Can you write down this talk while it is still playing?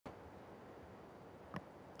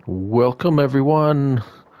Welcome everyone,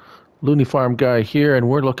 Looney Farm Guy here, and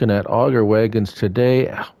we're looking at auger wagons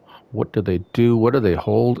today. What do they do? What do they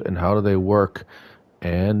hold? And how do they work?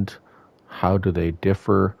 And how do they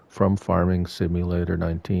differ from Farming Simulator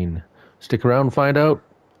 19? Stick around and find out.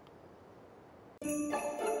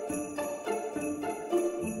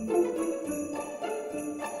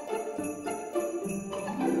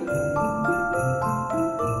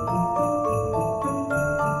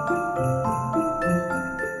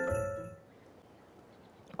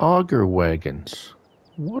 Auger wagons.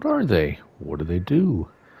 What are they? What do they do?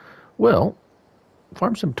 Well,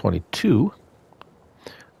 Farm Sim 22,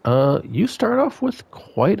 you start off with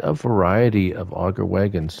quite a variety of auger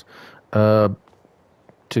wagons. To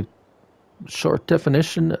short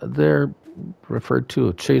definition, they're referred to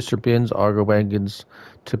as chaser bins, auger wagons,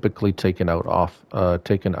 typically taken out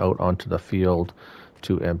onto the field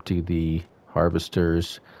to empty the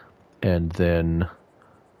harvesters, and then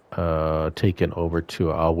taken over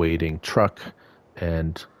to a waiting truck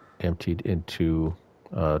and emptied into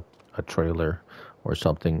a trailer or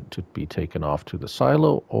something to be taken off to the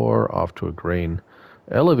silo or off to a grain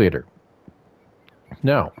elevator.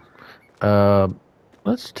 Now,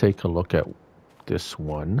 let's take a look at this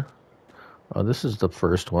one. This is the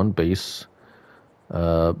first one, basic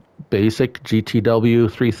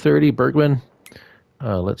GTW 330 Bergman.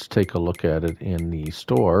 Let's take a look at it in the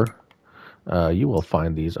store. You will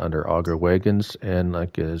find these under auger wagons, and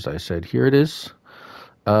like as I said, here it is.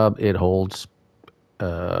 It holds,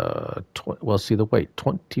 well, see the weight,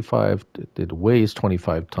 25. It weighs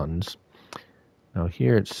 25 tons. Now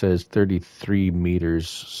here it says 33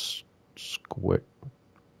 meters square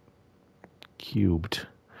cubed.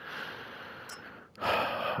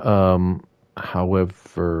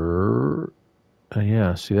 However,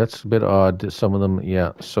 yeah, see that's a bit odd. Some of them,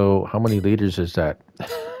 yeah. So how many liters is that?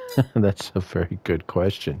 That's a very good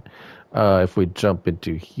question. If we jump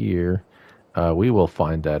into here, we will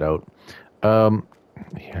find that out.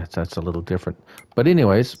 Yeah, that's a little different. But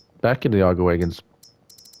anyways, back into the auger wagons.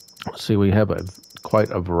 See, we have quite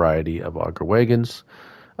a variety of auger wagons.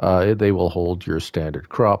 They will hold your standard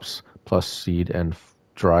crops plus seed and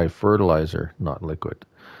dry fertilizer, not liquid.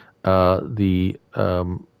 The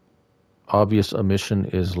obvious omission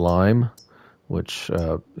is lime, which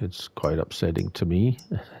it's quite upsetting to me,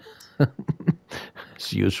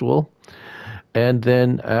 as usual. And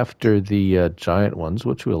then after the giant ones,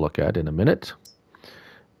 which we'll look at in a minute,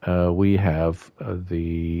 we have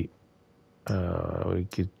we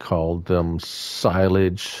could call them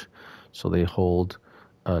silage. So they hold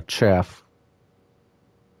chaff,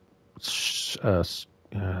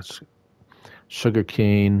 sugar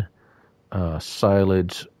cane,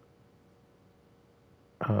 silage,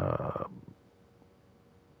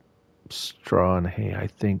 straw and hay, I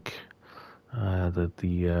think.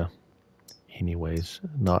 Anyways,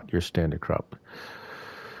 not your standard crop.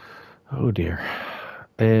 Oh dear.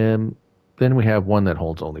 And then we have one that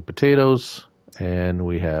holds only potatoes, and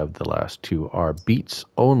we have the last two are beets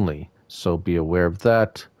only. So be aware of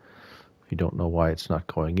that. If you don't know why it's not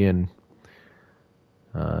going in,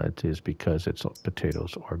 it is because it's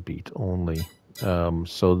potatoes or beet only.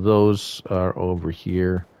 So those are over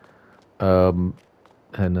here. And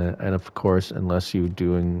of course, unless you're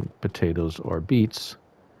doing potatoes or beets,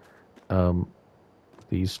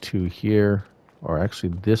 these two here, or actually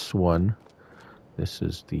this one, this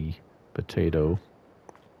is the potato,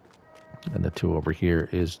 and the two over here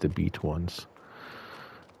is the beet ones.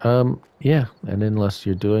 Yeah, and unless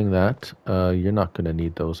you're doing that, you're not going to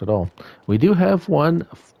need those at all. We do have one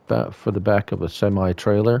for the back of a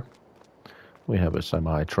semi-trailer. We have a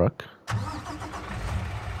semi-truck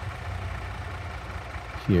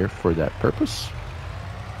here for that purpose.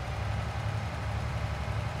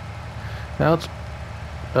 Now it's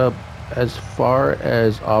as far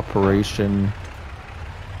as operation,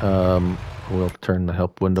 we'll turn the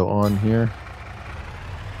help window on here.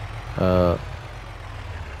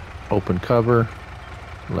 Open cover,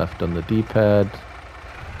 left on the D-pad,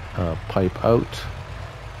 pipe out,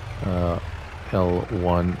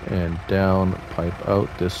 L1 and down, pipe out.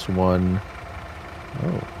 This one,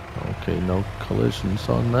 oh, okay, no collisions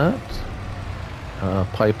on that.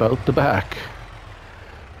 Pipe out the back.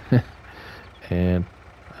 And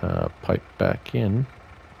pipe back in,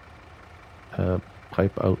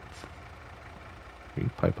 pipe out 3,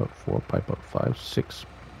 pipe out 4, pipe out 5, 6.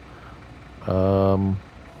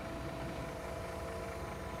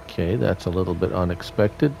 Okay, that's a little bit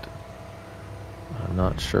unexpected. I'm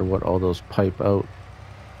not sure what all those pipe out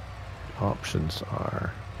options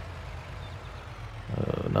are.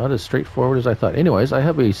 Not as straightforward as I thought. Anyways, I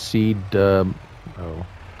have a seed,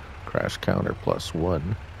 crash counter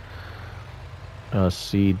 +1.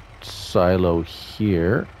 seed silo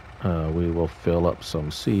here. We will fill up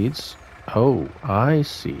some seeds. Oh, I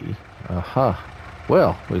see. Aha.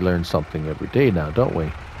 Well, we learn something every day now, don't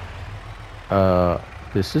we?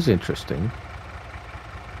 This is interesting.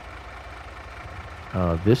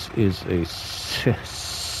 This is a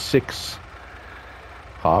 6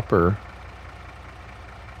 hopper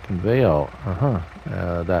conveyor.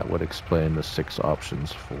 That would explain the 6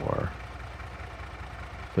 options for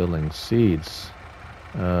filling seeds.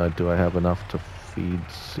 Do I have enough to feed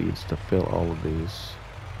seeds to fill all of these?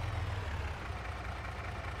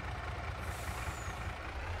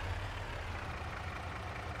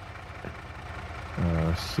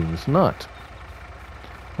 Seems not.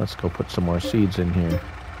 Let's go put some more seeds in here.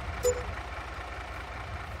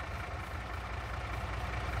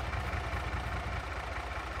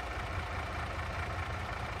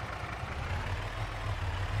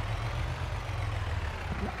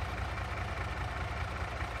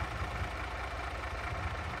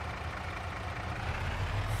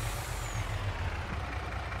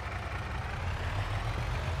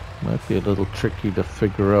 Might be a little tricky to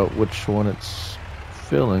figure out which one it's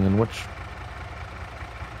filling and which...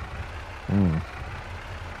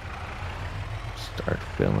 Start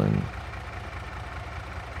filling.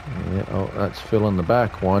 Yeah, oh, that's filling the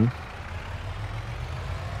back one.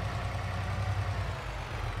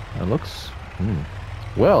 It looks...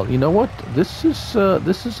 Well, you know what? This is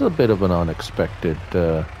a bit of an unexpected...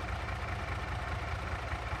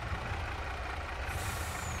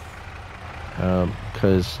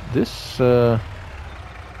 because this... Am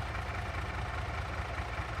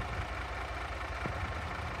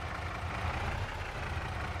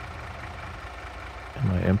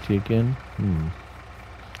I empty again?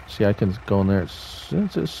 See, I can go in there.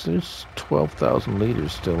 There's 12,000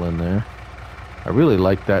 liters still in there. I really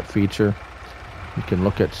like that feature. You can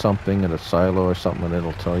look at something at a silo or something and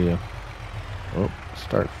it'll tell you. Oh,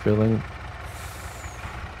 start filling.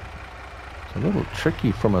 It's a little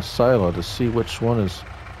tricky from a silo to see which one is...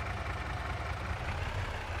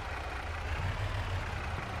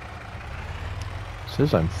 It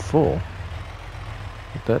says I'm full.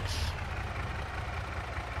 But that's...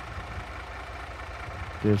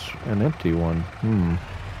 There's an empty one.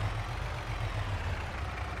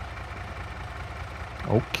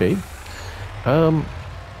 Okay.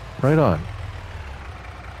 Right on.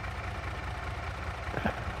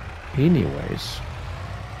 Anyways.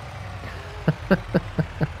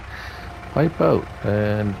 Pipe out.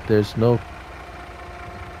 And there's no...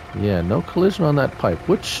 Yeah, no collision on that pipe,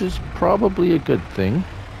 which is probably a good thing.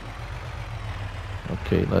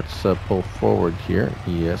 Okay, let's pull forward here.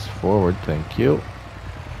 Yes, forward, thank you.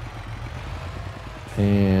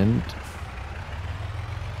 And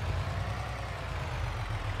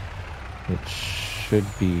it should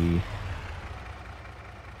be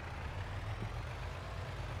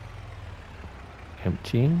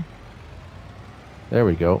emptying. There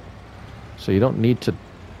we go. So you don't need to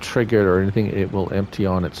trigger it or anything. It will empty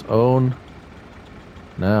on its own.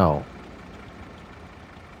 Now,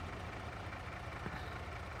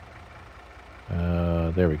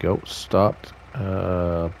 there we go. Stopped.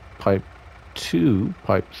 Pipe 2,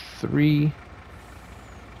 pipe 3.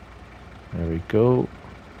 There we go.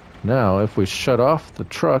 Now, if we shut off the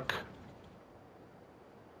truck,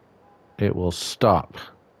 it will stop.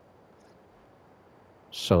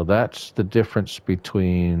 So that's the difference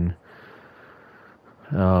between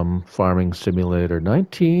Farming Simulator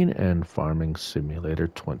 19 and Farming Simulator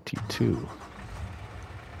 22.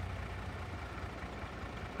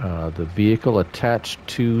 The vehicle attached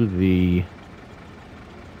to the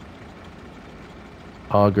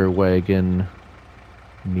auger wagon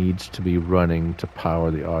needs to be running to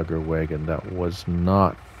power the auger wagon. That was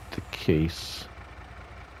not the case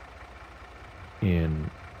in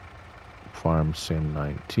Farm Sim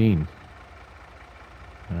 19.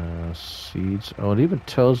 Seeds. Oh, it even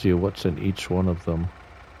tells you what's in each one of them.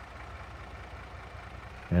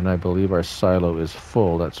 And I believe our silo is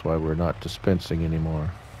full. That's why we're not dispensing anymore.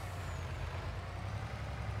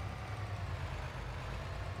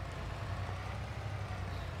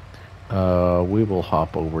 We will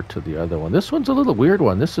hop over to the other one. This one's a little weird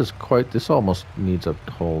one. This is quite... This almost needs a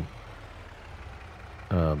whole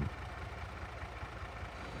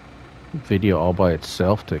video all by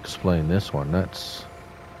itself to explain this one. That's...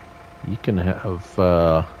 You can have...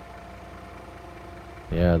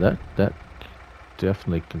 yeah, that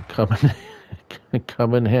definitely can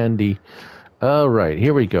come in handy. All right,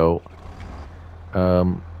 here we go.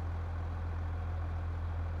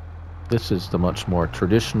 This is the much more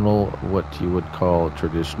traditional, what you would call a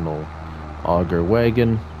traditional auger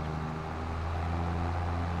wagon.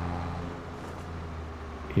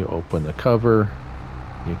 You open the cover,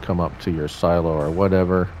 you come up to your silo or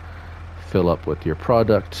whatever, fill up with your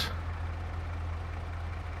product.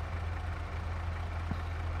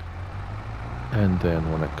 And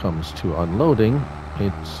then when it comes to unloading,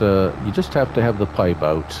 it's you just have to have the pipe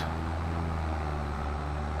out.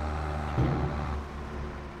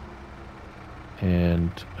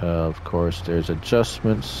 And of course there's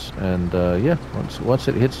adjustments, and yeah, once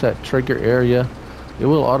it hits that trigger area, it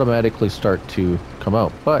will automatically start to come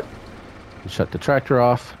out. But you shut the tractor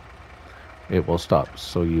off, it will stop.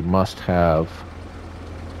 So you must have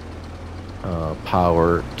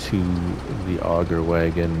power to the auger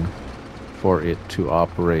wagon for it to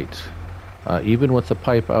operate. Even with the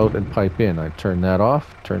pipe out and pipe in, I turn that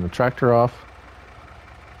off, turn the tractor off.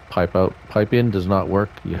 Pipe out, pipe in does not work.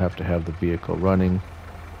 You have to have the vehicle running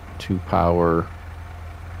to power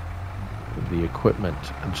the equipment.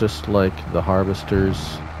 Just like the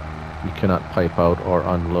harvesters, you cannot pipe out or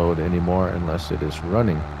unload anymore unless it is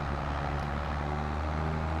running.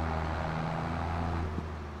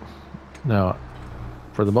 Now,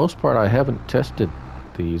 for the most part, I haven't tested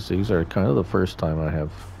these. These are kind of the first time I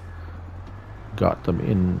have got them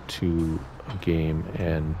into a game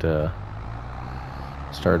and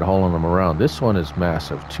started hauling them around. This one is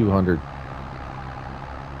massive, 200.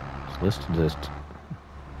 It's listed as,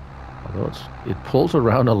 although it pulls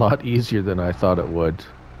around a lot easier than I thought it would.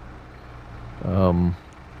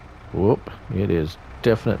 Whoop! It is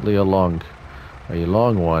definitely a long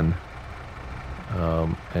one.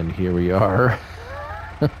 And here we are.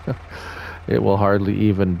 It will hardly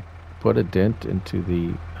even put a dent into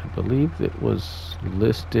the, I believe it was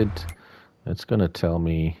listed, it's going to tell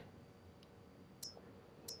me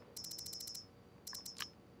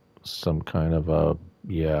some kind of a,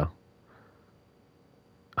 yeah,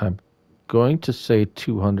 I'm going to say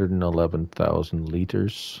 211,000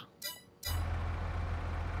 liters.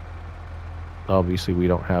 Obviously we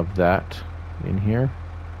don't have that in here.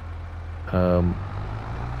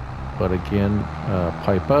 But again,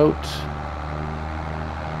 pipe out.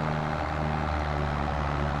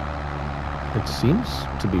 It seems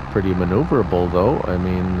to be pretty maneuverable though. I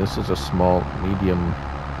mean, this is a small,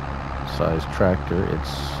 medium-sized tractor.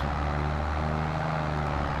 It's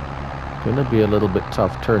gonna be a little bit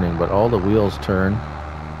tough turning, but all the wheels turn.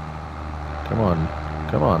 Come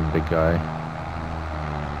on, big guy.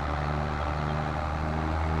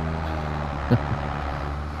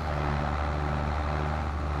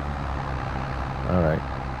 All right,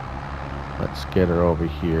 let's get her over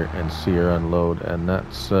here and see her unload. And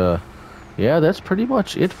that's, yeah, that's pretty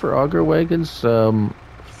much it for auger wagons.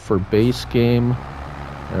 For base game,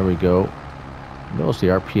 there we go. Notice the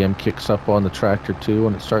RPM kicks up on the tractor too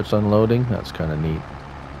when it starts unloading. That's kind of neat.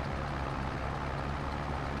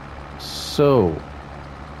 So,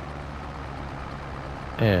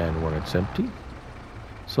 and when it's empty.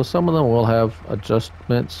 So some of them will have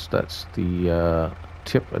adjustments. That's the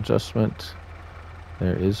tip adjustment.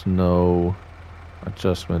 There is no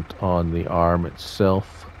adjustment on the arm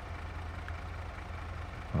itself.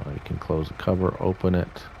 You can close the cover, open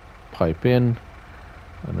it, pipe in,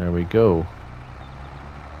 and there we go.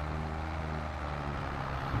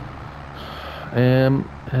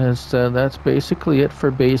 That's basically it for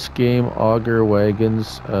base game auger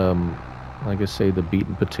wagons. Like I say, the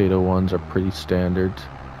beaten potato ones are pretty standard.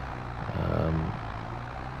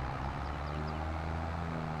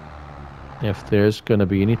 If there's going to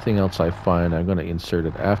be anything else I find, I'm going to insert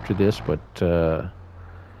it after this, but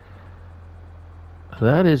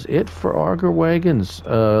that is it for auger wagons.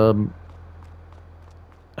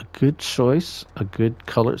 A good choice, a good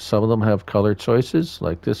color. Some of them have color choices,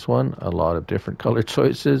 like this one, a lot of different color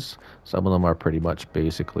choices. Some of them are pretty much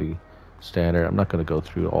basically standard. I'm not going to go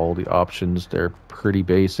through all the options. They're pretty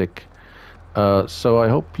basic. So I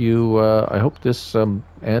hope I hope this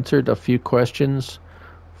answered a few questions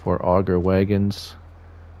for auger wagons.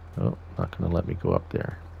 Oh, not going to let me go up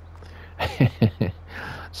there.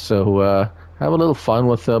 So have a little fun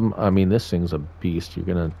with them. I mean, this thing's a beast.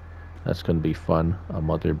 That's gonna be fun. A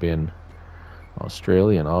mother bin,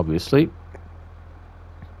 Australian, obviously.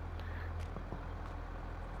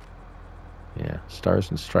 Yeah, stars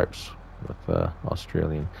and stripes with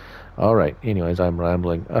Australian. All right. Anyways, I'm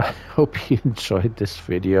rambling. I hope you enjoyed this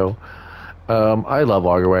video. I love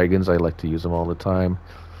auger wagons. I like to use them all the time.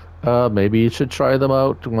 Maybe you should try them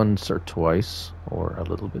out once or twice, or a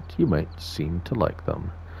little bit. You might seem to like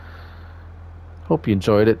them. Hope you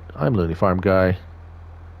enjoyed it. I'm Looney Farm Guy.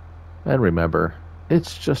 And remember,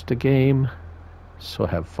 it's just a game, so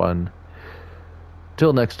have fun.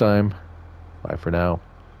 Till next time, bye for now.